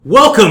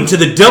Welcome to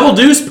the Double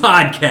Deuce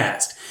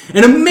Podcast,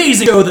 an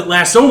amazing show that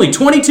lasts only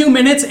 22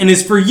 minutes and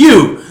is for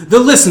you, the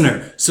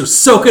listener, so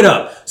soak it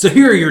up. So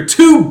here are your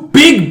two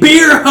big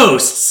beer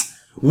hosts,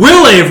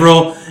 Will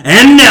Averill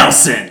and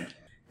Nelson.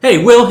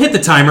 Hey, Will, hit the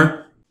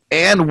timer.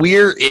 And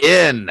we're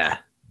in.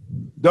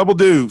 Double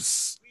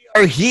Deuce.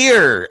 We are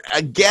here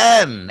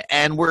again,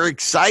 and we're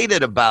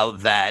excited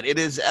about that. It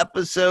is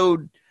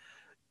episode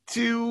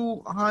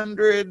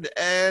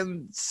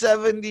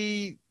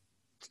 268.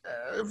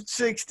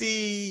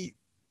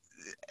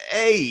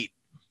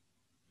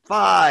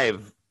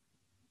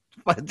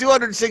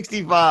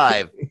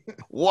 265.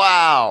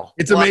 Wow.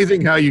 It's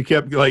amazing how you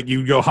kept,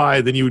 you'd go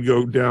high, then you would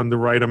go down the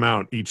right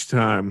amount each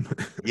time.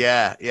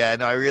 Yeah.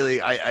 No,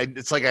 I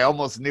it's like I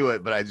almost knew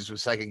it, but I just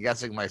was second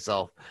guessing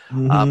myself.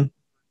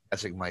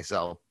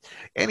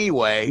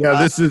 Anyway.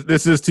 Yeah, this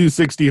is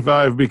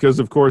 265 because,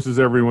 of course, as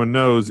everyone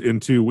knows,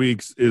 in 2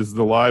 weeks is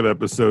the live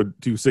episode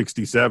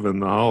 267,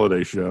 the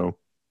holiday show.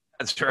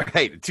 That's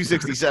right.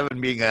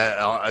 267 being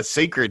a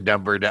sacred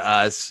number to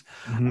us.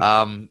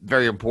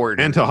 Very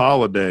important. And to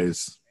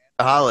holidays.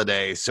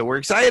 So we're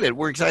excited.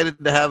 We're excited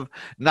to have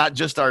not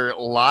just our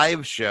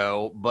live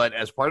show, but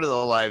as part of the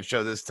live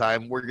show this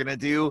time, we're going to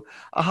do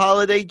a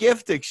holiday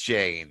gift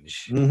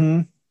exchange.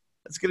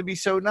 That's going to be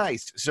so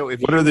nice. So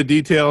what are the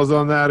details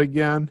on that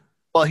again?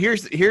 Well,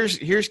 here's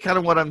kind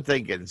of what I'm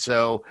thinking.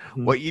 So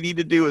what you need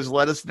to do is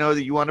let us know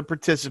that you want to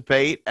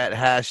participate at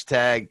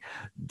hashtag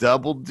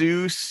Double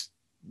Deuce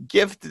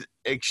gift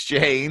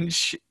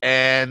exchange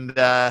and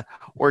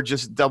or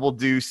just Double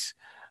Deuce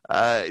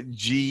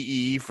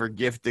GE for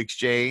gift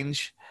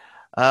exchange,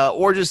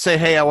 or just say,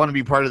 hey, I want to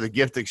be part of the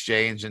gift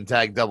exchange and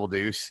tag Double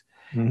Deuce.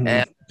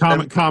 And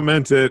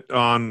comment it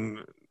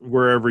on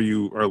wherever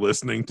you are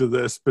listening to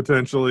this.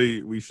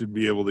 Potentially we should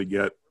be able to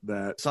get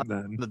that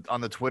then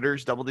on the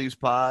Twitters, Double Deuce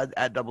Pod,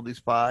 at Double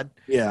Deuce Pod.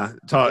 Yeah,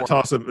 let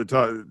us know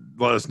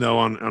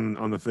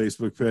on the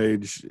Facebook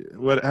page,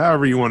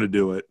 however you want to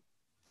do it.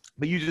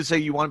 But you just say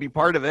you want to be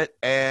part of it,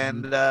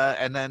 and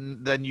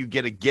then you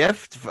get a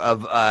gift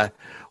of. Do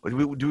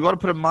we want to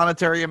put a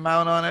monetary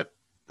amount on it?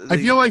 I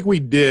feel like we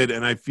did,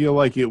 and I feel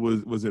like it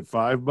was it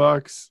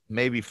 $5?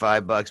 Maybe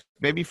 $5,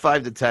 maybe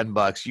 $5 to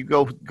 $10. You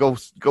go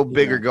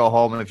big or go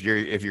home if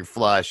you're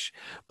flush,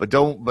 but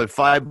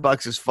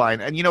 $5 is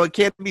fine. And it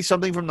can't be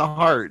something from the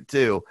heart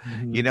too.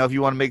 If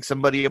you want to make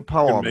somebody a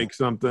poem, make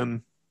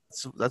something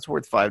that's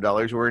worth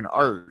 $5 or an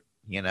art.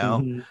 We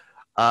want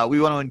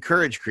to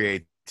encourage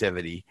creativity.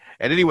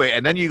 And anyway,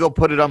 and then you go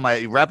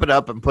wrap it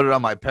up and put it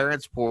on my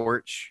parents'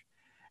 porch,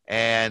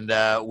 and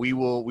we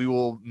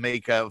will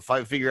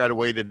figure out a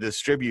way to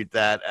distribute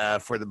that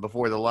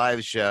before the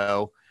live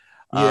show.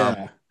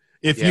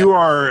 You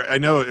are, I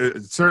know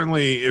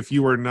certainly if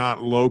you are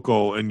not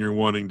local and you're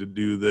wanting to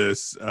do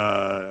this,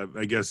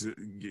 I guess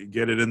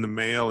get it in the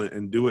mail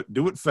and do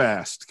it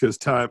fast because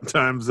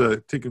time's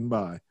ticking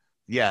by.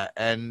 Yeah,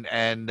 and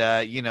then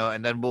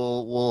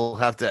we'll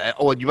have to.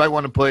 Oh, and you might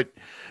want to put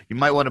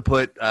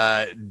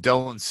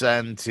don't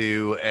send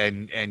to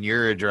and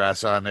your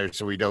address on there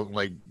so we don't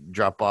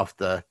drop off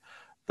the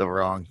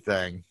wrong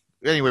thing.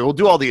 Anyway, we'll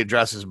do all the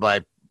addresses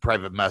by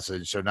private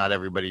message so not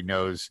everybody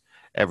knows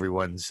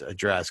everyone's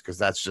address because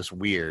that's just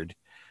weird.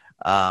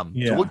 So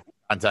we'll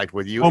contact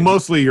with you. Well,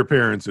 mostly your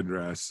parents'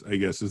 address, I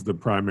guess, is the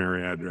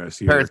primary address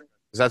here. Parents,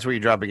 that's where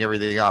you're dropping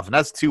everything off, and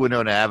that's 2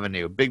 Winona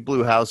Avenue, Big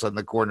Blue House on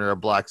the corner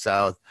of block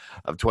south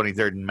of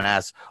 23rd and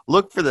Mass.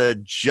 Look for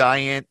the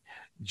giant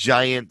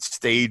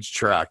stage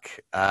truck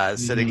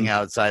sitting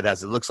outside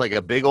us. It looks like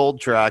a big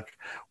old truck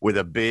with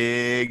a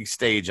big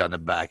stage on the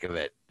back of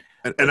it.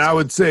 And I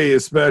would say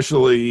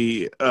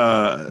especially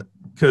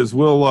because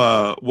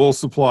we'll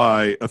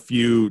supply a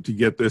few to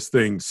get this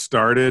thing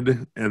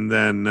started, and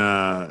then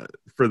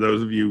for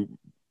those of you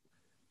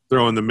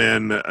throwing them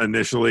in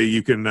initially,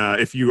 you can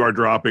if you are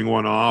dropping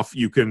one off,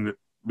 we can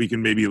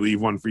maybe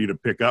leave one for you to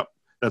pick up.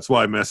 That's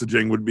why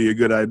messaging would be a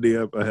good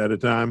idea ahead of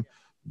time.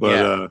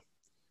 But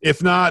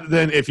if not,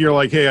 then if you're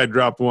like, hey, I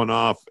dropped one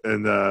off,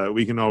 and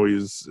we can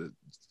always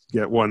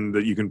get one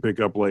that you can pick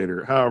up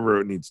later.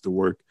 However it needs to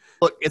work.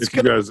 Look, it's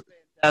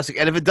fantastic,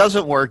 and if it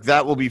doesn't work,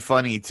 that will be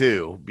funny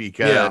too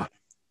because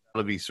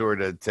it'll be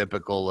sort of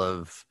typical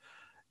of,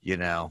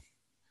 Because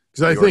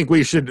I think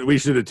we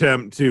should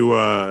attempt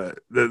to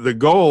the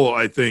goal.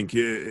 I think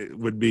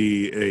would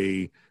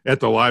be at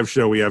the live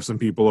show we have some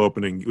people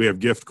opening. We have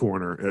gift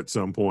corner at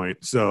some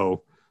point,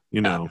 so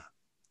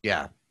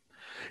Yeah.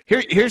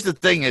 Here's the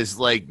thing is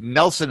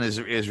Nelson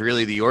is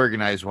really the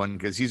organized one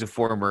because he's a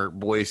former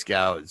Boy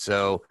Scout,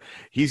 so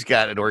he's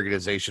got an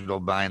organizational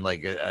mind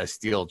like a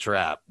steel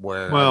trap.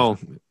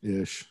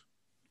 Ish,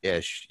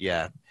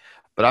 yeah.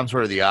 But I'm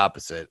sort of the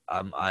opposite.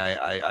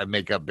 I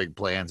make up big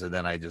plans and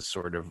then I just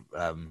sort of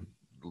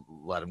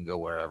let them go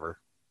wherever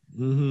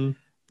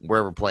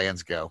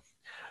plans go.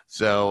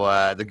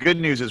 So the good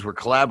news is we're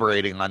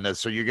collaborating on this,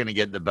 so you're going to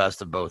get the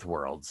best of both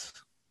worlds.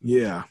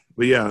 Yeah,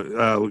 but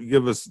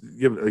give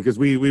because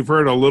we've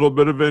heard a little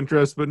bit of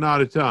interest, but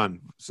not a ton.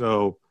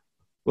 So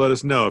let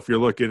us know if you're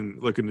looking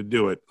to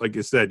do it. Like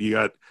I said, you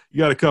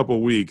got a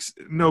couple weeks,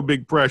 no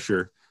big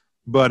pressure.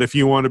 But if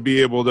you want to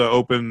be able to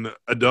open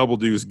a Double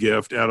Deuce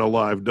gift at a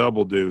live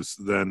Double Deuce,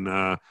 then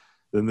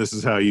this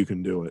is how you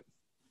can do it.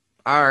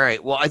 All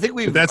right. Well, I think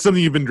if that's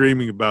something you've been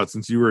dreaming about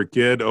since you were a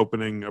kid,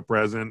 opening a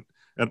present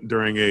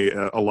during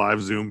a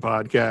live Zoom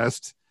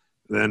podcast,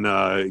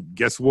 then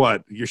guess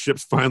what? Your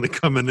ship's finally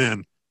coming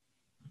in.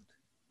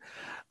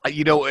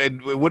 You know,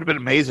 it would have been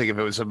amazing if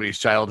it was somebody's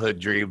childhood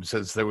dream,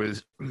 since there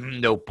was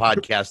no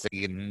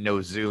podcasting and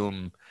no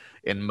Zoom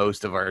in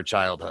most of our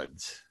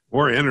childhoods.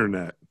 Or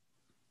internet.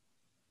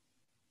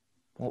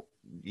 Well,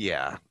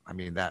 yeah. I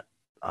mean, that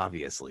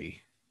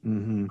obviously.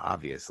 Mm-hmm.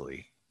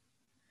 Obviously.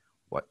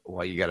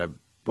 Why you gotta...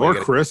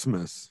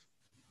 Christmas.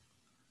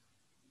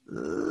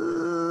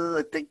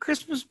 I think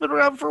Christmas has been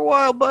around for a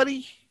while,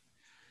 buddy.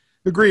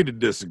 Agree to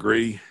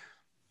disagree.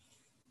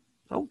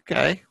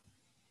 Okay.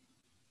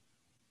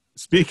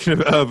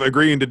 Speaking of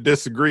agreeing to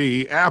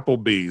disagree,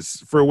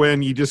 Applebee's for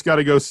when you just got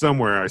to go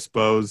somewhere, I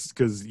suppose,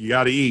 because you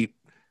got to eat.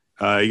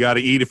 You got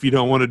to eat if you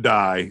don't want to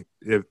die.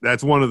 If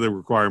that's one of the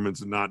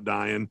requirements of not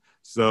dying.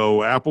 So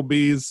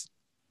Applebee's,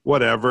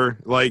 whatever.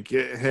 Like,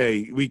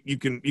 hey, you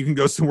can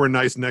go somewhere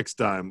nice next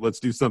time. Let's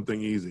do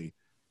something easy.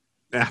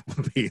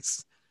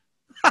 Applebee's.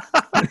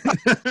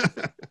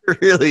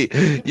 Really,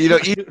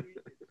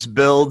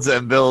 builds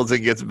and builds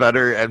and gets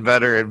better and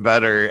better and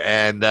better.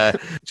 And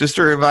just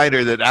a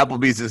reminder that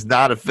Applebee's is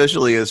not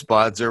officially a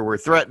sponsor. We're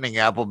threatening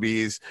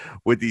Applebee's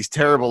with these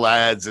terrible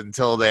ads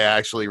until they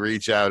actually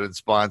reach out and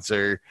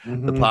sponsor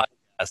the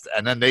podcast,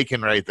 and then they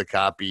can write the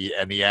copy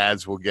and the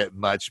ads will get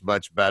much,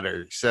 much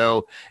better.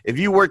 So if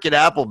you work at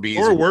Applebee's,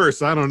 or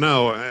worse, I don't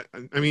know.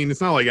 I mean,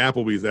 it's not like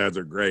Applebee's ads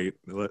are great.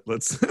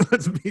 Let's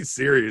be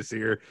serious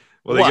here.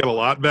 Will they get a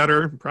lot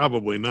better?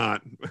 Probably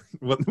not.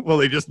 Will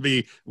they just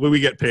be, will we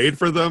get paid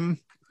for them?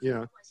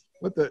 Yeah.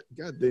 What the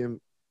goddamn?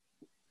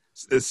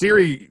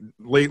 Siri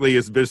lately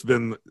has just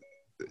been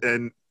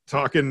and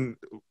talking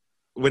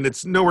when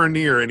it's nowhere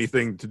near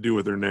anything to do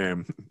with her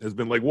name. Has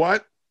been like,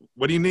 what?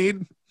 What do you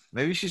need?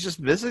 Maybe she's just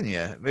missing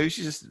you. Maybe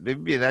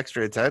being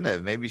extra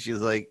attentive. Maybe she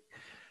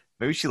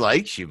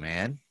likes you,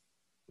 man.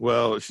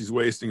 Well, she's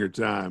wasting her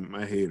time.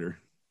 I hate her.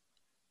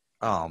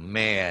 Oh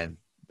man.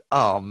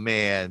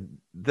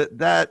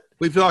 That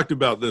we've talked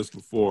about this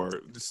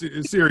before.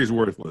 Siri's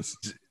worthless.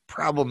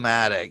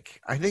 Problematic.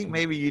 I think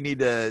maybe you need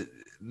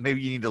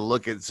to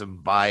look at some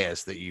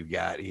bias that you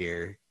got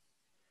here.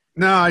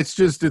 No, it's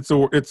just it's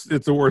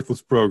a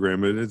worthless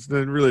program, and it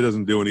really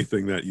doesn't do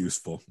anything that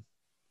useful.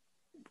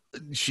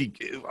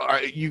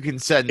 You can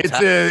send.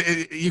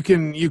 You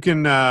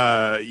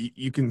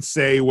can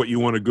say what you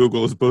want to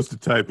Google as opposed to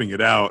typing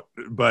it out,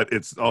 but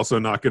it's also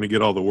not going to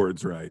get all the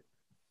words right.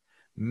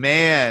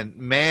 Man,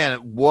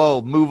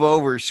 whoa, move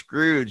over,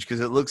 Scrooge, because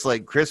it looks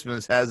like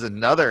Christmas has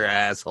another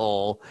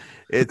asshole.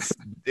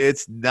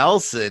 It's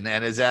Nelson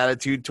and his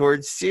attitude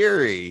towards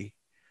Siri.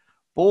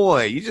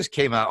 Boy, you just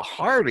came out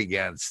hard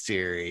against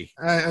Siri.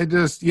 I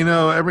just,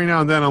 every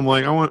now and then I'm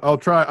like, I'll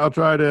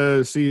try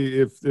to see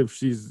if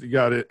she's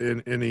got it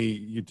in any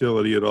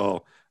utility at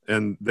all.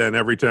 And then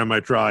every time I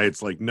try,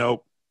 it's like,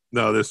 nope,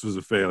 no, this was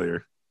a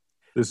failure.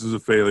 This is a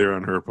failure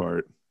on her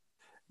part.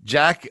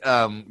 Jack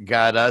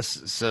got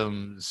us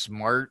some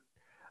smart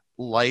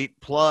light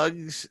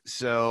plugs,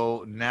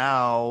 so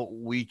now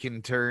we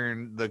can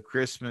turn the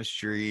Christmas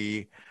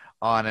tree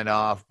on and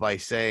off by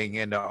saying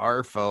into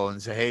our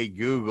phones, hey,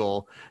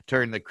 Google,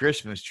 turn the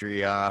Christmas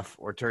tree off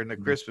or turn the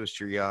Christmas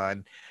tree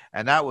on.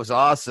 And that was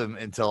awesome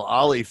until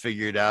Ollie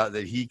figured out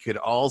that he could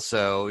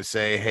also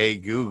say, hey,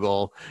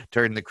 Google,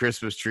 turn the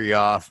Christmas tree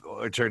off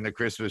or turn the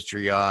Christmas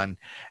tree on.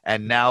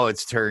 And now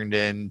it's turned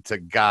into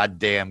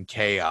goddamn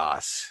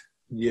chaos.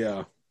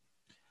 Yeah.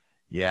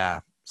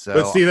 So,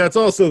 but see, that's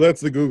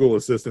the Google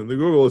Assistant. The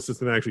Google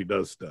Assistant actually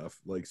does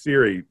stuff. Like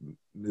Siri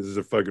is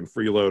a fucking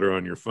freeloader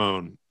on your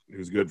phone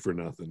who's good for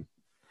nothing.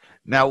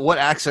 Now, what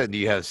accent do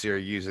you have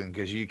Siri using?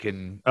 Because you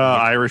can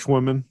Irish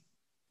woman.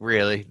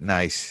 Really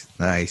nice.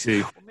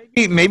 See.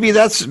 Maybe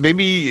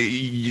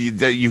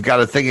you've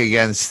got a thing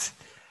against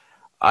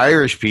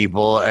Irish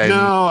people. And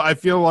no, I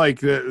feel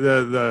like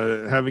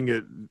the having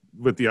it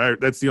with the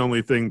that's the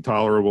only thing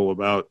tolerable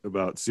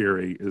about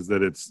Siri is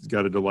that it's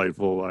got a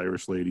delightful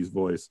Irish lady's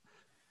voice.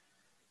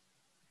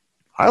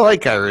 I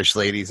like Irish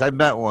ladies. I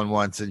met one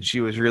once and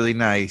she was really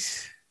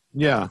nice.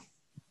 Yeah,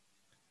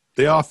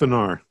 they often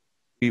are.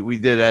 We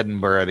did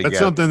Edinburgh together. That's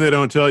something they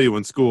don't tell you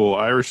in school.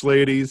 Irish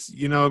ladies,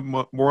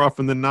 more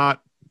often than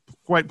not,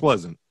 quite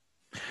pleasant.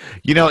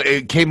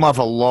 It came off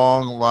a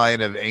long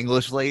line of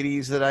English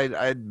ladies that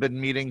I'd been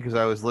meeting because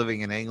I was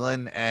living in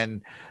England.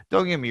 And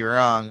don't get me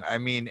wrong, I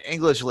mean,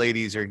 English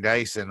ladies are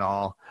nice and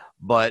all,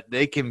 but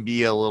they can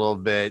be a little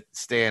bit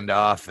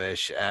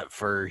standoffish at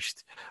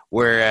first.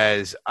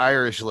 Whereas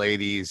Irish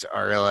ladies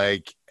are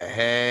like,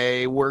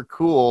 hey, we're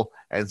cool.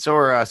 And so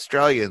are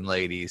Australian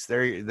ladies.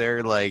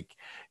 They're like,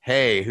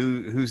 hey,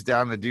 who's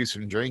down to do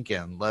some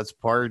drinking? Let's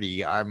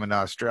party. I'm an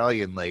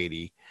Australian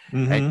lady.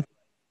 Mm-hmm. And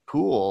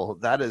cool.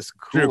 That is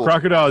cool. True.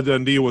 Crocodile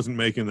Dundee wasn't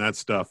making that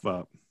stuff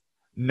up.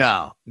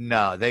 No,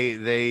 they're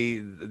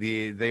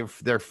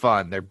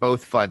fun. They're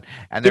both fun,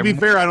 and To they're be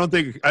fair, I don't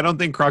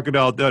think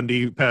Crocodile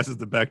Dundee passes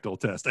the Bechdel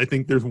test. I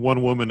think there's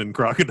one woman in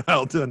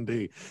Crocodile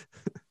Dundee.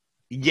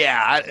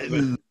 yeah.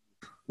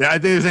 Yeah, I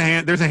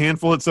think there's a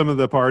handful at some of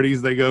the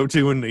parties they go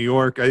to in New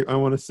York. I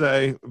want to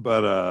say,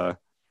 but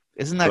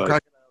Isn't that Crocodile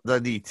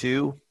Dundee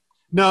too?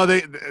 no,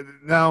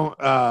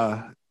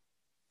 no.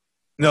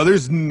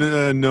 There's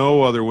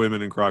no other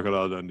women in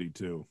Crocodile Dundee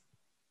too.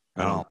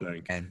 I don't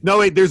think. Man. No,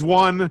 wait. There's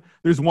one.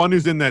 There's one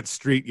who's in that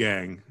street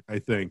gang. I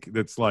think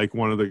that's like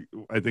one of the.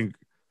 I think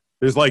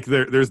there's like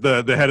there's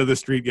the head of the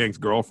street gang's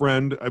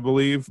girlfriend, I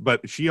believe,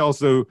 but she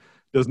also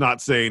does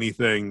not say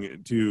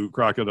anything to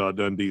Crocodile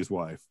Dundee's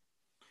wife.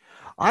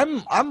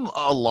 I'm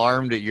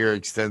alarmed at your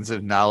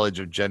extensive knowledge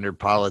of gender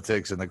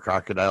politics in the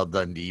Crocodile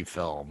Dundee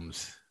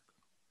films.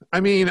 I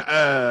mean,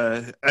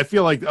 I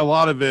feel like a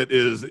lot of it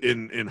is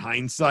in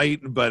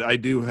hindsight, but I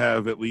do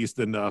have at least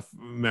enough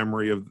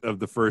memory of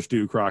the first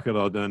two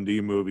Crocodile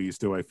Dundee movies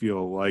to I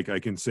feel like I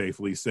can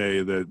safely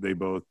say that they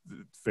both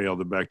failed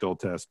the Bechdel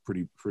test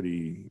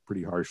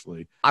pretty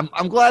harshly.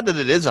 I'm glad that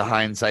it is a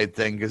hindsight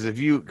thing because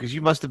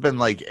you must have been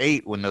like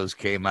 8 when those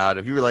came out.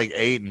 If you were like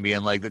 8 and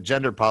being like the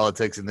gender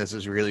politics in this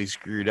is really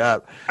screwed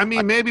up. I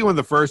mean, maybe when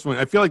the first one,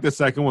 I feel like the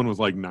second one was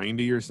like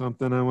 90 or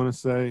something. I want to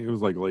say it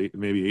was like late,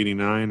 maybe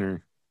 89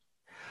 or.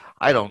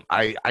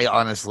 I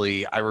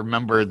honestly, I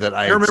remember that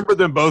I remember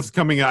them both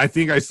coming out. I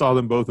think I saw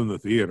them both in the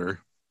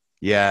theater.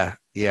 Yeah.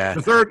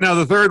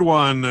 The third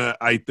one,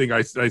 I think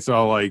I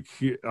saw like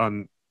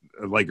on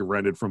like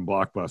rented from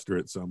Blockbuster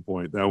at some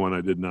point. That one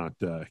I did not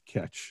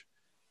catch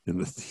in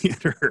the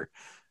theater.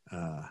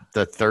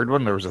 The third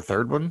one, there was a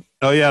third one.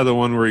 Oh yeah, the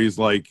one where he's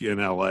like in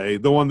LA,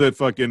 the one that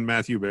fucking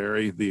Matthew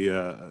Berry,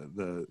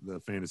 the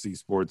fantasy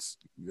sports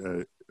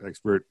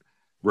expert,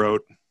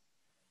 wrote.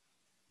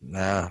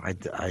 No,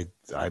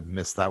 I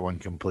missed that one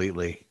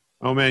completely.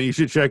 Oh man, you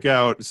should check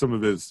out some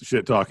of his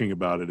shit talking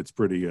about it. It's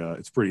pretty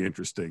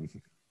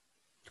interesting.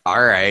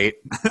 All right.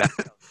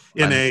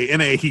 in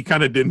a he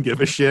kind of didn't give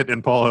a shit,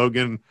 and Paul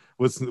Hogan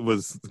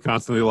was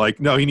constantly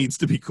like, no, he needs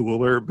to be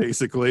cooler,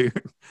 basically.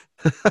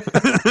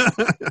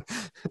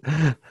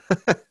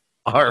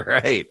 All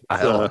right.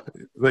 Yeah.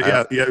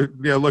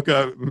 Look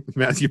up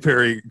Matthew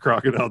Perry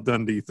Crocodile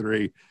Dundee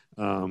 3.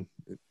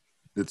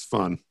 It's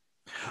fun.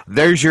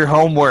 There's your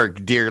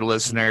homework, dear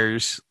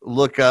listeners.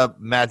 Look up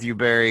Matthew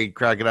Berry,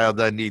 Crocodile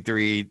Dundee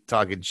 3,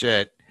 talking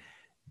shit.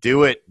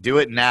 Do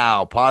it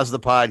now. Pause the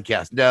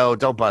podcast. No,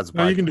 don't pause the podcast.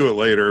 No, you can do it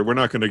later. We're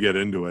not going to get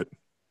into it.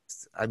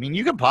 I mean,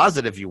 you can pause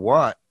it if you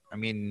want. I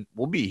mean,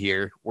 we'll be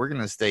here. We're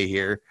going to stay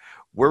here.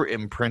 We're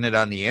imprinted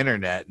on the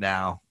internet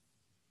now.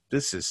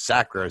 This is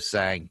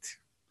sacrosanct,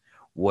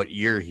 what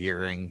you're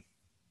hearing.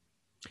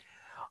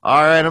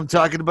 All right, I'm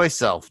talking to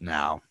myself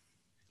now.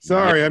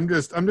 Sorry, yep.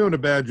 I'm doing a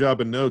bad job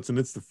of notes, and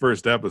it's the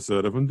first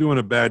episode. If I'm doing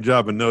a bad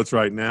job of notes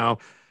right now,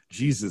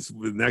 Jesus,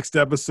 the next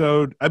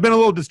episode. I've been a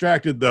little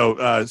distracted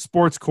though.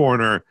 Sports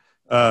Corner,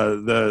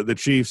 the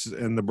Chiefs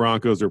and the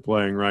Broncos are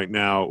playing right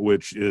now,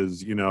 which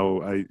is,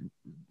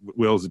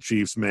 Will's a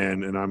Chiefs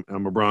man, and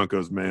I'm a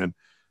Broncos man,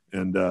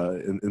 and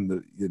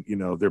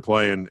they're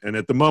playing, and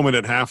at the moment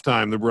at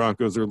halftime, the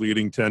Broncos are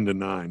leading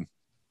 10-9.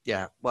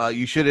 Yeah, well,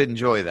 you should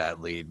enjoy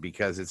that lead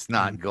because it's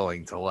not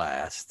going to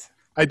last.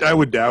 I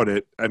would doubt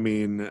it. I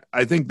mean,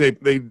 I think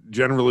they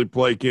generally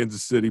play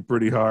Kansas City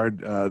pretty hard.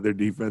 Their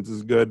defense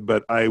is good,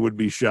 but I would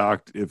be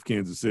shocked if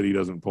Kansas City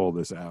doesn't pull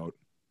this out.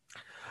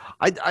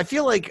 I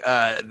feel like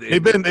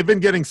they've been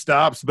getting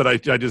stops, but I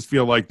just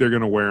feel like they're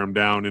going to wear them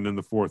down, and in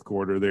the fourth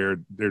quarter,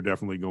 they're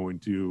definitely going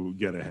to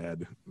get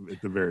ahead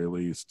at the very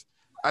least.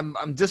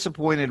 I'm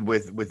disappointed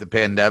with the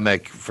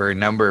pandemic for a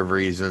number of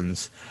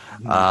reasons.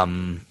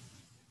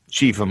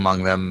 Chief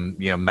among them,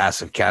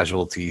 massive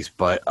casualties,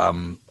 but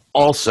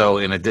also,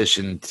 in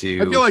addition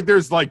to, I feel like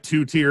there's like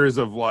two tiers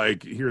of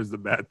like, here's the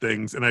bad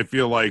things. And I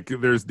feel like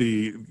there's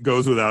the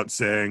goes without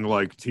saying,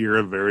 like tier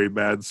of very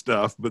bad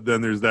stuff. But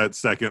then there's that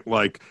second,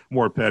 like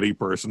more petty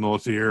personal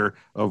tier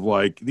of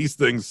like, these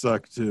things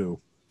suck too.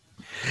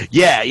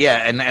 Yeah.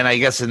 And I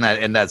guess in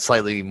that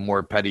slightly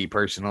more petty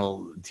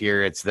personal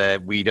tier, it's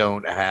that we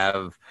don't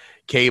have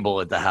cable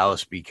at the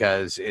house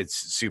because it's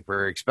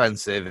super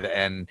expensive,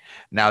 and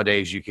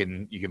nowadays you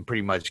can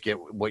pretty much get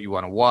what you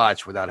want to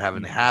watch without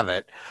having to have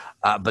it,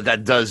 but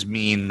that does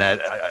mean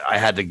that I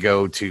had to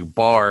go to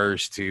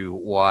bars to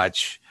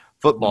watch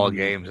football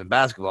games and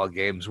basketball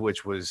games,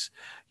 which was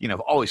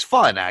always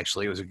fun.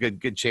 Actually, it was a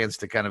good chance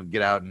to kind of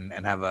get out and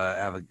have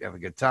a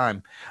good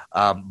time,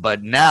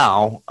 but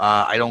now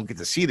I don't get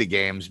to see the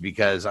games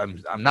because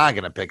I'm not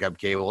going to pick up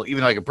cable,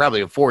 even though I could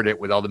probably afford it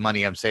with all the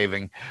money I'm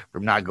saving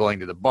from not going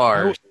to the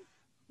bars.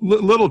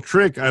 Little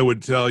trick I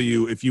would tell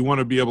you, if you want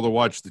to be able to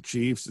watch the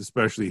Chiefs,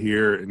 especially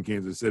here in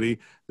Kansas City,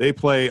 they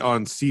play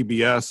on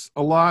CBS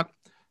a lot.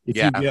 If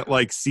you get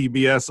like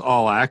CBS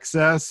All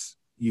Access,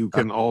 you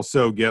can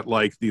also get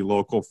like the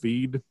local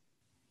feed.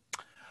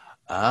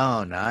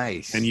 Oh,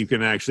 nice. And you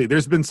can actually,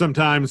 there's been some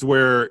times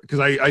where, because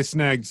I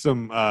snagged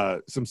some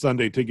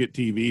Sunday Ticket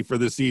TV for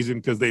the season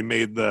because they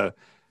made the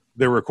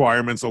their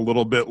requirements a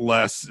little bit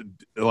less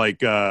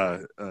like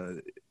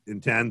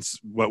intense,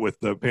 what with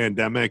the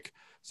pandemic.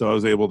 So I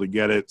was able to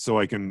get it so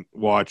I can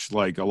watch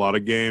like a lot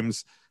of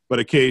games. But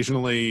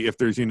occasionally, if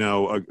there's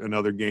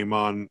another game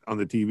on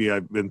the TV,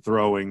 I've been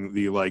throwing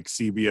the like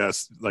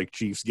CBS like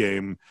Chiefs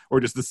game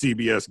or just the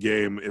CBS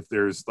game if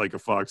there's like a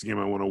Fox game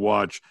I want to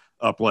watch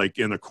up like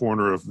in the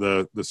corner of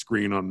the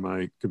screen on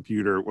my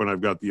computer when I've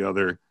got the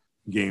other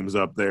games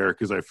up there,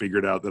 because I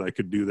figured out that I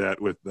could do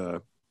that with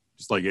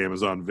just like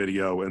Amazon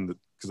Video and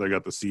because I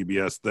got the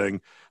CBS thing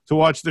to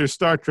watch their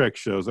Star Trek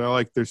shows. I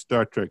like their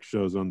Star Trek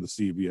shows on the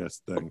CBS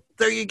thing.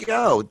 There you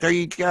go.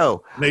 They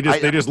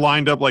just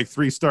lined up like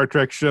 3 Star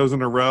Trek shows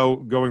in a row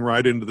going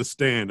right into the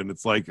stand, and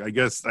it's like I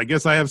guess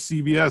I have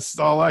CBS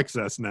All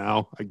Access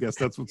now. I guess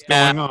that's what's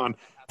going on.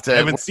 I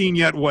haven't seen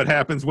yet what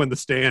happens when the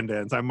stand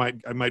ends. I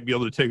might be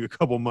able to take a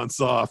couple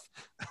months off.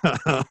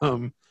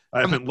 I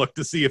haven't looked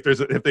to see if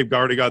they've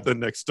already got the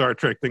next Star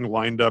Trek thing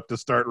lined up to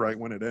start right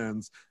when it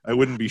ends. I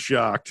wouldn't be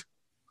shocked.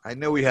 I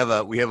know we have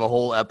a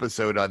whole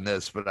episode on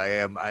this, but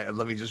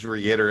let me just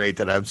reiterate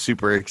that I'm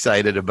super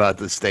excited about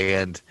the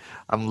stand.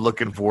 I'm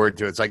looking forward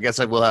to it. So I guess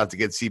I will have to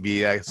get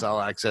CBS All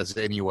Access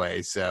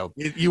anyway. So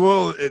you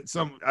will.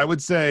 I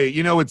would say,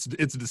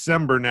 it's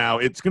December now.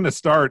 It's going to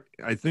start,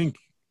 I think,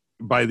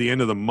 by the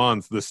end of the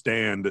month, the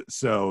stand.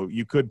 So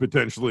you could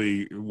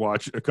potentially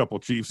watch a couple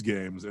Chiefs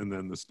games and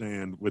then the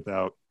stand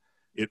without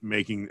it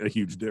making a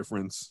huge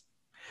difference.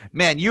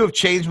 Man, you have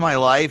changed my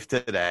life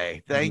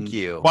today. Thank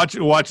you.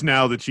 Watch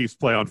now the Chiefs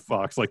play on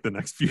Fox like the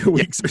next few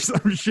weeks or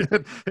some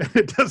shit.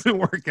 It doesn't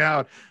work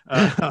out.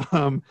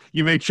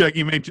 You may take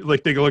a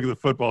look at the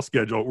football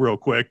schedule real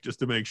quick just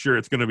to make sure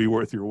it's going to be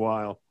worth your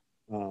while.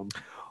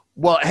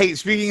 Well, hey,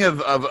 speaking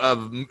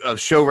of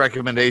show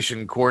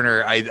recommendation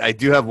corner, I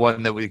do have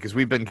one that because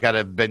we've been kind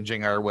of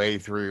binging our way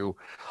through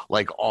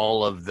like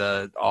all of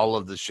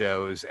the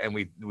shows, and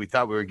we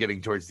thought we were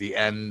getting towards the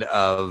end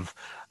of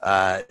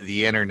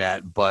the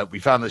internet, but we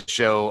found this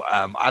show.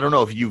 I don't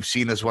know if you've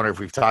seen this one or if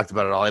we've talked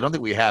about it all. I don't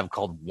think we have,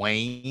 called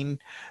Wayne.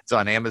 It's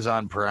on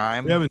Amazon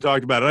Prime. We haven't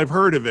talked about it. I've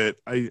heard of it.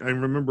 I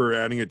remember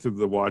adding it to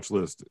the watch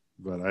list,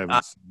 but I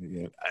haven't seen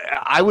it yet.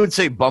 I would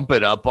say bump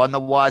it up on the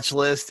watch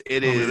list.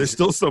 There's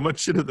still so much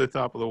shit at the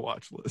top of the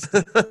watch list.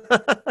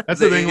 That's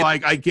the thing.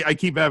 Like I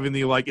keep having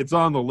it's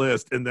on the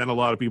list, and then a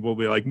lot of people will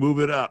be like, move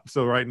it up.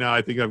 So right now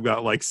I think I've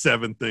got like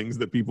 7 things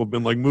that people have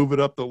been like, move it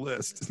up the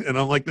list. And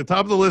I'm like, the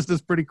top of the list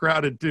is pretty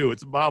crowded too.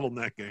 It's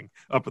bottlenecking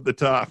up at the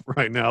top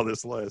right now,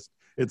 this list.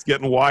 It's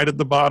getting wide at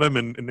the bottom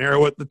and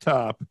narrow at the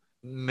top.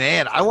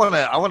 Man, I want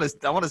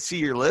to see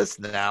your list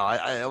now.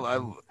 I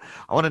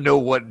want to know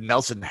what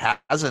Nelson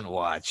hasn't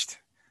watched.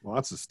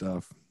 Lots of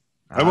stuff.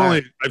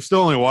 I've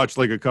still only watched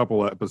like a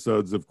couple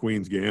episodes of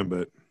Queen's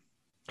Gambit.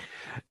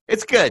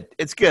 It's good.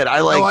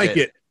 I like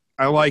it.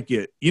 I like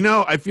it.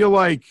 I feel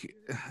like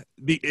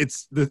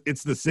it's the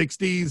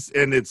 60s,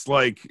 and it's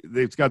like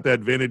it's got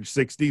that vintage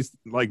 60s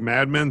like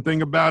Mad Men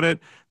thing about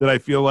it that I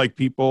feel like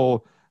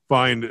people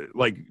find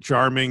like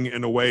charming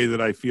in a way that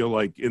I feel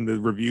like in the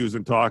reviews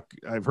and talk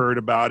I've heard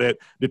about it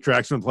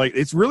detracts from like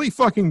it's really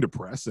fucking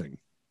depressing.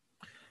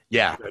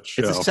 Yeah, it's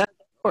a sad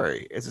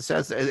story. It's a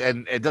sad,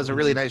 and it does a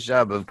really nice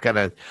job of kind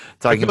of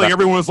talking about. Like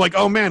everyone's like,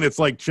 "Oh man, it's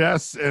like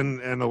chess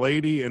and a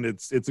lady, and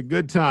it's a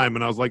good time."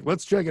 And I was like,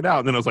 "Let's check it out."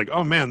 And then I was like,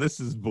 "Oh man, this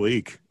is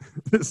bleak.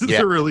 This is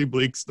a really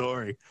bleak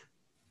story."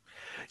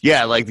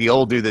 Yeah, like the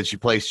old dude that she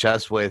plays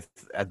chess with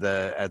at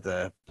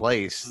the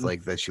place,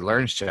 like that she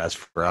learns chess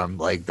from.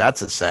 Like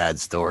that's a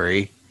sad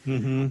story.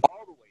 Mm-hmm.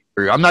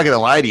 I'm not gonna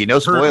lie to you. No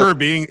spoilers. Her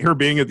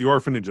being at the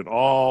orphanage at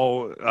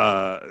all.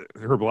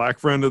 Her black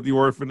friend at the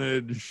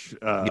orphanage.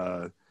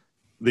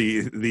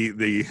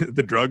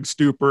 The drug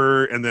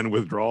stupor and then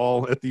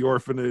withdrawal at the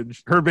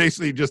orphanage. Her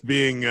basically just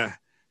being an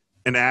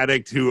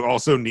addict who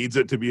also needs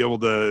it to be able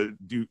to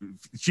do.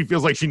 She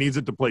feels like she needs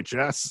it to play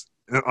chess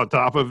on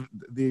top of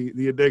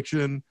the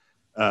addiction.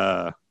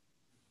 Her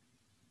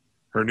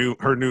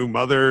new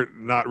mother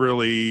not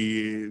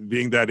really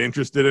being that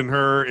interested in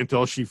her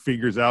until she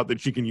figures out that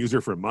she can use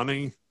her for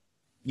money.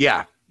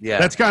 Yeah.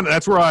 That's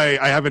where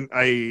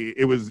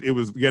it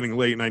was getting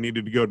late and I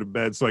needed to go to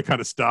bed, so I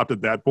kind of stopped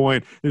at that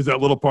point. There's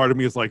that little part of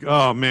me is like,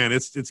 oh man,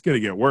 it's going to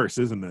get worse,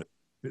 isn't it?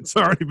 It's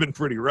already been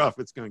pretty rough.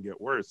 It's going to get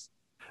worse.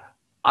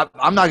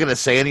 I'm not going to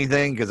say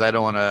anything because I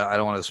don't want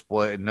to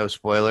spoil, no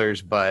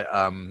spoilers, but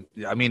I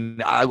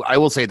mean, I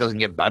will say it doesn't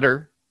get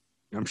better.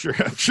 I'm sure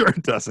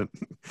it doesn't.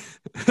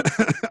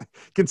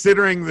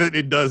 Considering that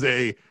it does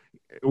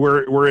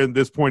we're in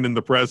this point in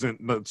the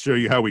present. Let's show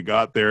you how we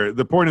got there.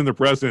 The point in the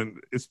present,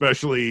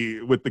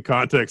 especially with the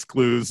context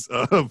clues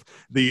of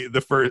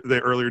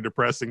the earlier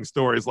depressing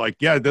stories, like,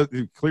 yeah,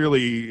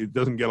 clearly it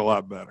doesn't get a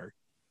lot better.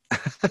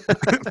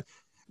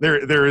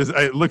 There is,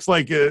 it looks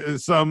like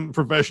some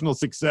professional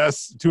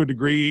success to a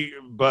degree,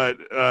 but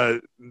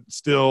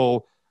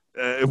still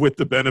with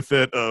the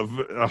benefit of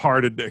a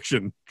hard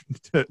addiction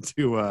to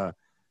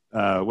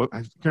I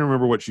can't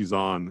remember what she's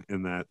on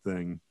in that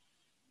thing.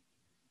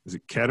 Is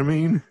it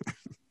ketamine?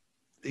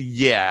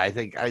 Yeah, I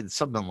think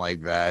something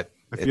like that.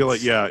 I feel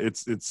like, yeah,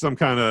 it's some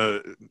kind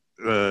of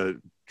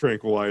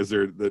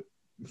tranquilizer that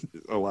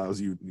allows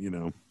you,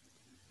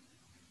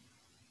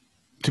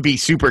 To be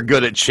super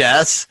good at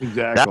chess.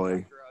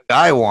 exactly.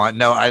 I want.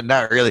 No, I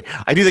not really.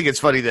 I do think it's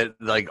funny that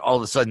like all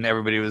of a sudden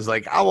everybody was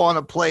like, I want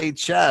to play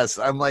chess.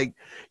 I'm like,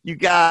 you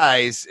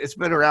guys, it's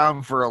been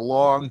around for a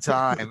long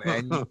time,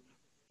 and you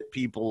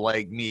people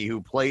like me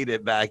who played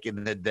it back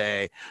in the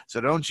day.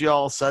 So don't you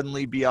all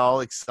suddenly be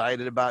all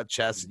excited about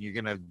chess and you're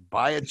gonna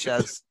buy a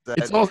chess set.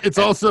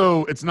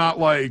 It's not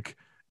like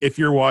if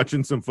you're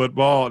watching some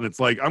football and it's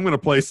like, I'm going to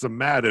play some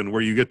Madden,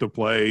 where you get to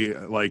play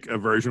like a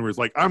version where it's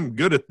like, I'm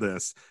good at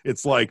this.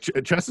 It's like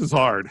chess is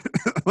hard.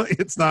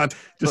 It's not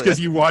just because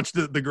you watched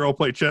the girl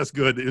play chess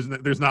good.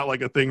 There's not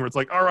like a thing where it's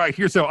like, all right,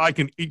 here's how I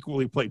can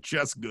equally play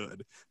chess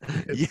good.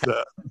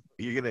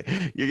 You're gonna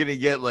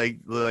get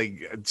like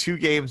 2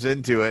 games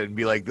into it and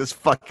be like, this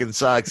fucking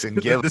sucks,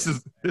 and give this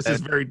is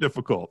very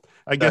difficult.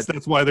 I guess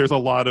that's why there's a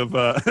lot of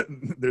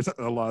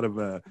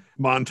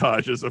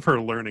montages of her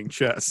learning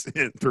chess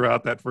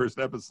throughout that first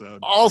episode.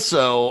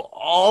 Also,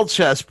 all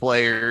chess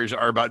players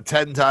are about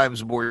 10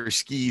 times more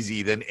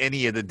skeezy than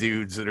any of the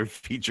dudes that are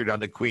featured on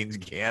the Queen's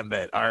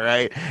Gambit. All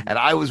right. And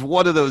I was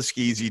one of those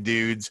skeezy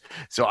dudes.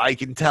 So I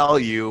can tell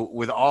you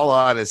with all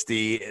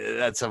honesty,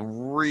 that's a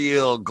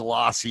real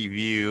glossy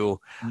view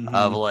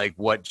of like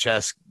what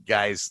chess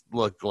guys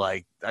look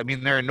like. I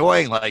mean, they're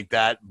annoying like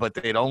that, but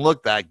they don't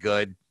look that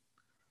good.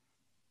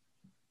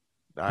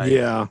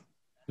 Yeah.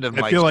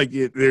 I feel like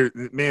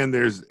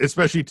there's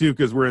especially too,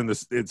 because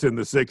it's in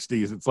the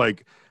 60s. It's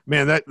like,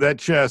 man, that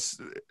chess,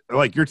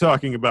 like you're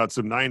talking about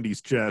some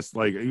 90s chess,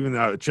 like even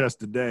out of chess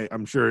today,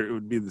 I'm sure it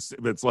would be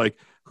it's like,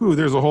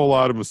 there's a whole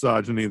lot of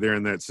misogyny there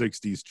in that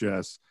 60s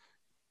chess.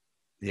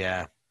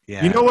 Yeah.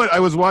 You know what? I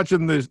was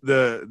watching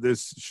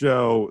this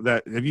show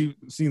have you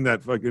seen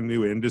that fucking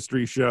new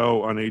industry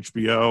show on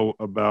HBO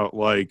about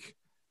like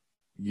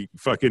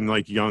fucking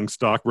like young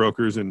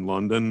stockbrokers in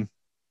London?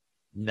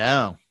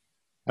 No.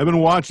 I've been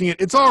watching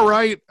it. It's all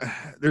right.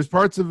 There's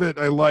parts of it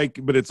I like,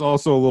 but it's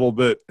also a little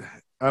bit,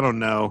 I don't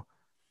know.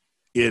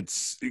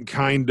 It's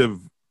kind of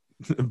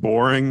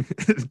boring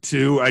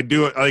too.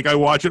 I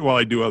watch it while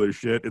I do other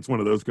shit. It's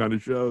one of those kind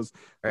of shows.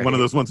 Right. One of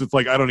those ones it's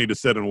like, I don't need to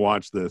sit and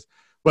watch this.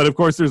 But of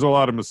course there's a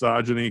lot of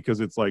misogyny because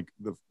it's like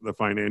the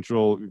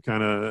financial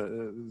kind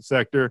of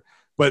sector.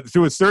 But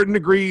to a certain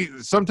degree,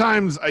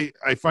 sometimes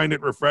I find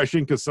it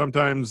refreshing because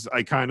sometimes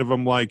I kind of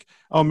am like,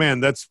 oh man,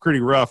 that's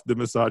pretty rough, the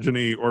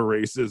misogyny or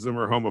racism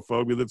or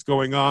homophobia that's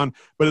going on.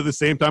 But at the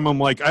same time, I'm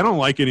like, I don't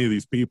like any of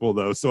these people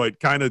though. So it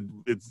kind of,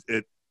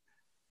 it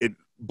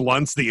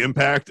blunts the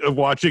impact of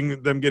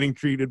watching them getting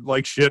treated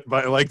like shit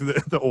by like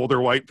the older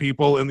white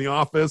people in the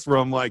office, where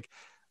I'm like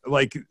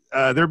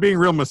they're being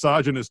real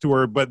misogynist to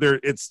her, but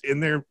they're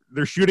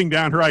shooting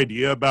down her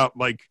idea about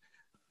like,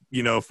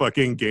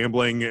 fucking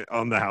gambling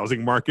on the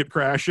housing market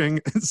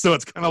crashing. So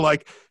it's kind of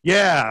like,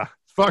 yeah,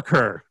 fuck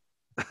her.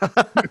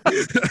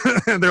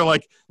 And they're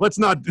like, let's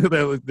not do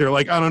that. They're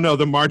like, I don't know,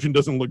 the margin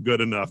doesn't look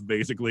good enough,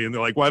 basically. And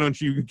they're like, why don't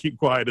you keep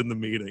quiet in the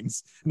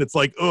meetings? And it's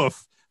like,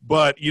 oof.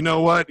 But you know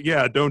what?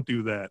 Yeah, don't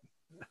do that.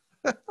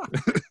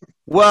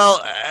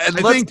 Well, I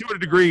think to a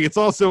degree, it's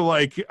also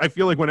like, I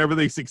feel like whenever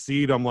they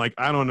succeed, I'm like,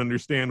 I don't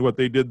understand what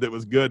they did that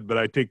was good, but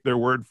I take their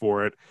word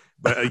for it.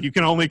 But you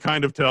can only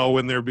kind of tell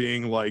when they're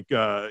being like,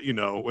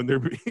 when they're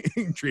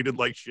being treated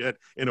like shit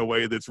in a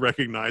way that's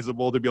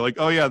recognizable, to be like,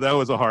 oh yeah, that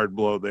was a hard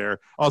blow there.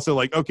 Also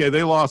like, okay,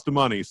 they lost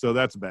money, so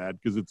that's bad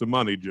because it's a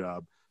money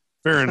job.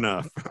 Fair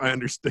enough. I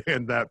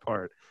understand that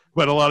part.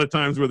 But a lot of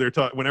times where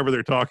whenever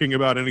they're talking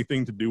about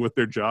anything to do with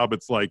their job,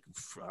 it's like,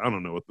 I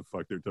don't know what the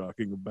fuck they're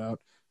talking about.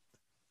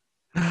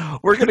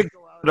 We're going to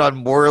go out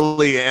on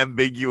morally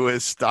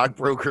ambiguous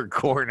stockbroker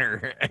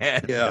corner.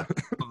 And,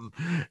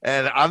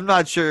 and I'm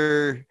not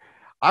sure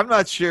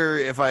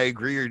if I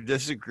agree or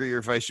disagree, or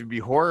if I should be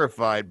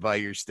horrified by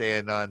your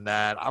stand on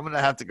that. I'm going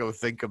to have to go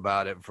think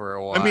about it for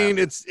a while. I mean,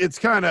 it's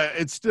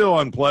still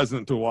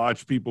unpleasant to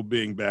watch people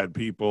being bad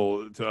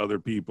people to other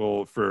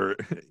people,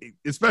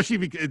 especially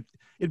because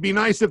it'd be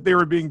nice if they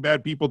were being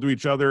bad people to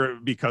each other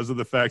because of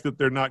the fact that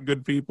they're not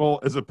good people,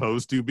 as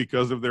opposed to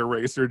because of their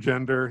race or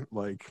gender.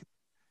 Like,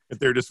 if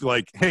they're just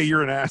like, hey,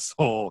 you're an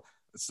asshole,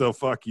 so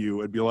fuck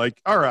you, I'd be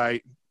like, all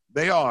right,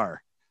 they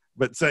are.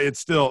 But say it's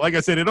still, like I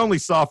said, it only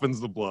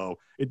softens the blow.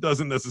 It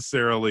doesn't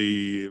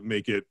necessarily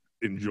make it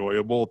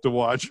enjoyable to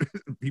watch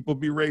people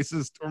be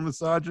racist or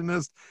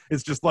misogynist.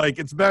 It's just like,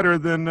 it's better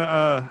than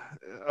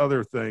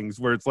other things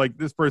where it's like,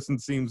 this person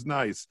seems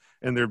nice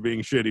and they're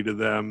being shitty to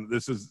them.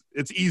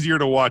 It's easier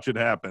to watch it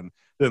happen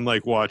than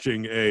like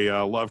watching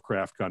a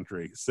Lovecraft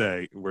Country,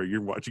 say, where you're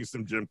watching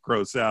some Jim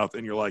Crow South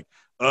and you're like,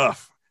 ugh,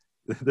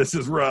 this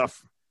is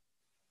rough.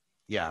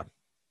 Yeah,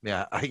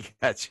 I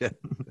gotcha.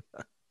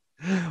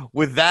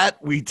 With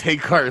that, we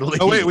take our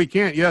leave. Oh, wait, we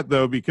can't yet,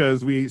 though,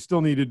 because we still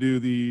need to do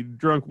the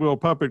Drunk Will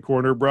Puppet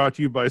Corner, brought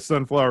to you by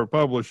Sunflower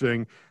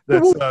Publishing.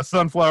 That's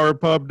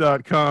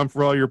sunflowerpub.com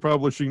for all your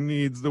publishing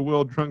needs. The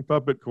Will Drunk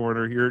Puppet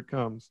Corner. Here it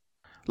comes.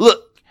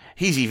 Look,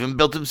 he's even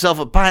built himself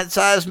a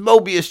pint-sized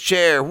Mobius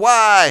chair.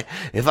 Why?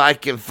 If I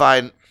can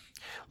find...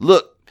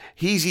 Look,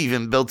 He's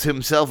even built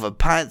himself a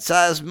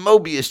pint-sized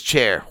Mobius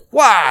chair.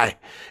 Why?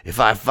 If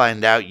I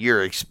find out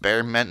you're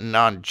experimenting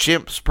on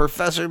chimps,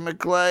 Professor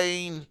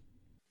McLean.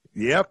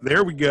 Yep,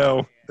 there we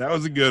go. That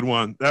was a good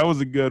one.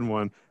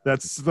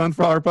 That's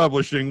Sunflower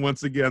Publishing.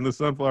 Once again, the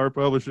Sunflower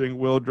Publishing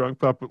Will Drunk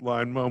Puppet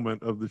Line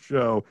moment of the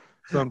show.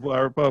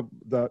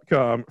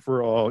 Sunflowerpub.com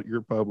for all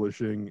your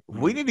publishing.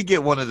 We need to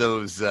get one of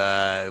those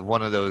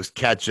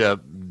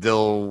ketchup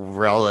dill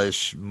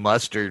relish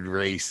mustard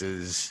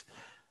races,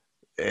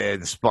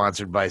 and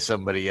sponsored by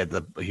somebody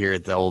here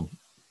at the old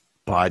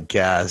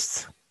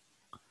podcast.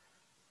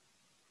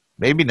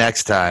 Maybe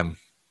next time.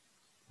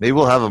 Maybe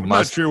we'll have a I'm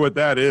not sure what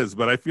that is,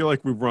 but I feel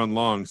like we've run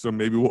long, so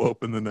maybe we'll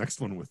open the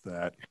next one with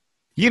that.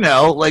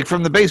 Like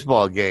from the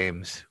baseball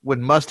games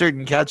when mustard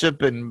and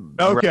ketchup and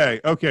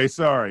okay,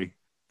 sorry.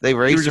 They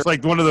race. You were just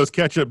like one of those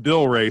ketchup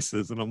dill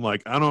races, and I'm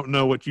like, I don't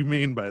know what you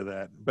mean by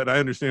that, but I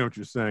understand what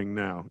you're saying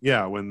now.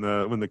 Yeah, when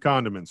the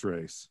condiments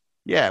race.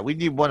 Yeah, we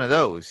need one of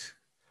those.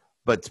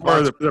 But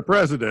or the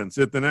presidents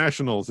at the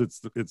Nationals, it's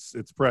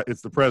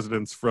the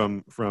presidents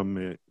from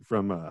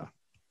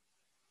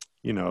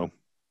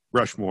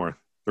Rushmore,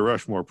 the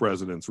Rushmore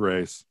presidents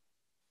race.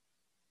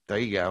 There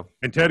you go.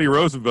 And Teddy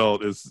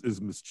Roosevelt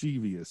is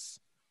mischievous.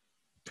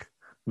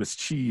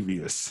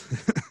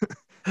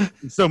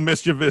 So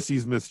mischievous,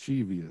 he's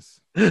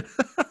mischievous. They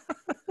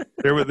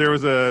did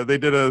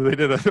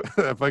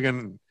a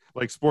fucking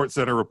like Sports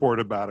Center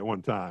report about it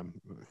one time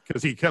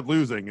because he kept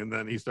losing and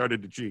then he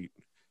started to cheat.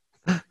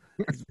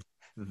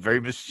 Very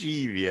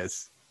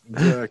mischievous.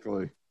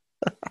 Exactly.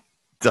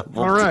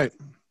 Double All right.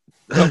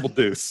 Double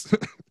deuce.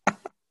 I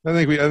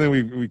think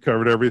we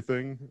covered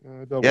everything.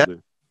 Deuce.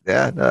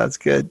 Yeah, no, that's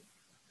good.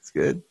 It's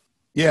good.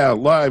 Yeah,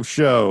 live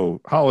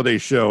show, holiday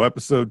show,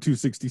 episode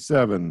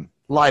 267.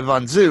 Live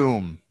on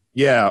Zoom.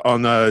 Yeah,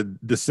 on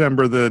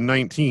December the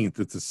 19th.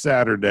 It's a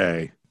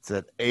Saturday. It's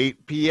at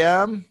 8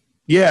 p.m.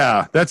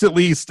 Yeah, that's at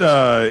least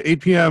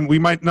 8 p.m. We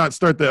might not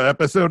start the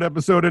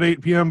episode at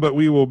 8 p.m., but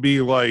we will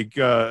be like,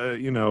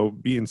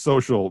 being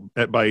social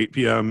by 8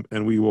 p.m.,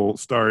 and we will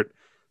start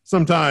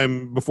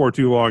sometime before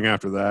too long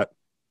after that.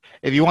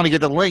 If you want to get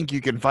the link, you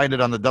can find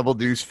it on the Double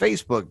Deuce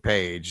Facebook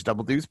page,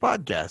 Double Deuce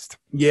Podcast.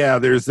 Yeah,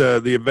 there's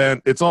the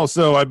event. It's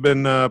also, I've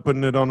been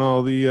putting it on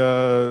all the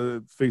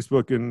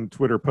Facebook and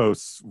Twitter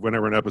posts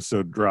whenever an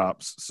episode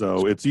drops.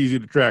 So it's easy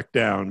to track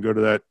down. Go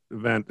to that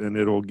event, and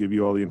it'll give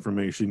you all the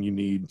information you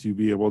need to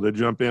be able to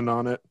jump in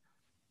on it.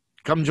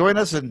 Come join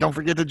us, and don't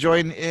forget to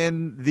join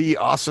in the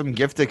awesome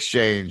gift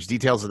exchange.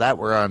 Details of that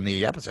were on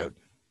the episode.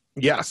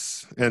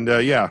 Yes, and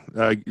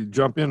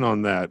jump in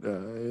on that.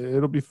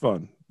 It'll be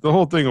fun. The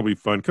whole thing will be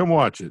fun. Come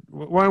watch it.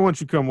 Why won't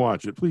you come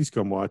watch it? Please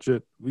come watch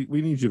it.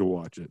 We need you to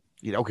watch it.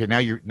 Okay, now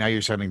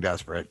you're sounding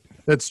desperate.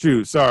 That's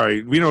true.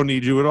 Sorry, we don't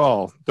need you at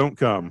all. Don't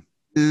come.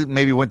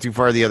 Maybe went too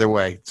far the other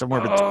way.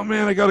 Somewhere. Oh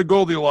man, I got a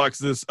Goldilocks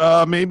this.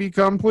 Maybe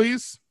come,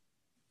 please.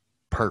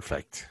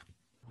 Perfect.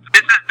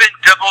 This has been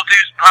Double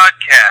Deuce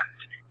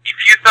Podcast. If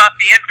you thought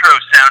the intro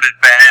sounded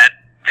bad,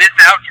 this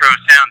outro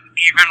sounds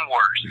even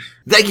worse.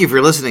 Thank you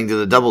for listening to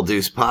the Double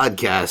Deuce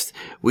Podcast.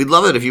 We'd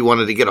love it if you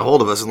wanted to get a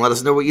hold of us and let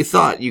us know what you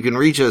thought. You can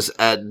reach us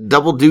at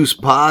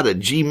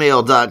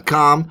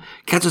doubledeucepod@gmail.com.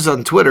 Catch us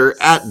on Twitter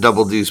at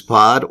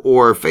doubledeucepod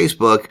or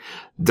Facebook,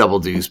 Double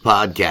Deuce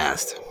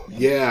Podcast.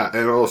 Yeah,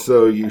 and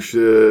also you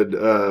should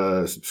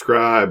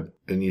subscribe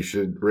and you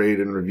should rate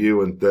and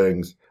review and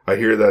things. I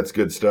hear that's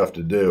good stuff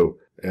to do,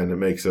 and it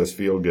makes us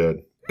feel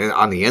good. And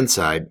on the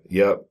inside.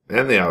 Yep,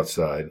 and the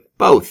outside.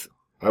 Both.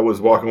 I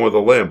was walking with a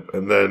limp,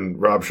 and then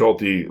Rob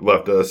Schulte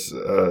left us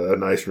a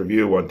nice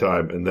review one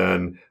time, and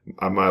then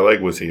my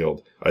leg was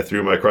healed. I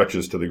threw my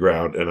crutches to the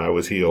ground, and I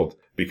was healed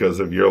because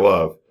of your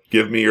love.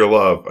 Give me your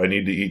love. I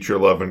need to eat your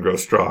love and grow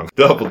strong.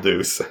 Double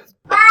deuce.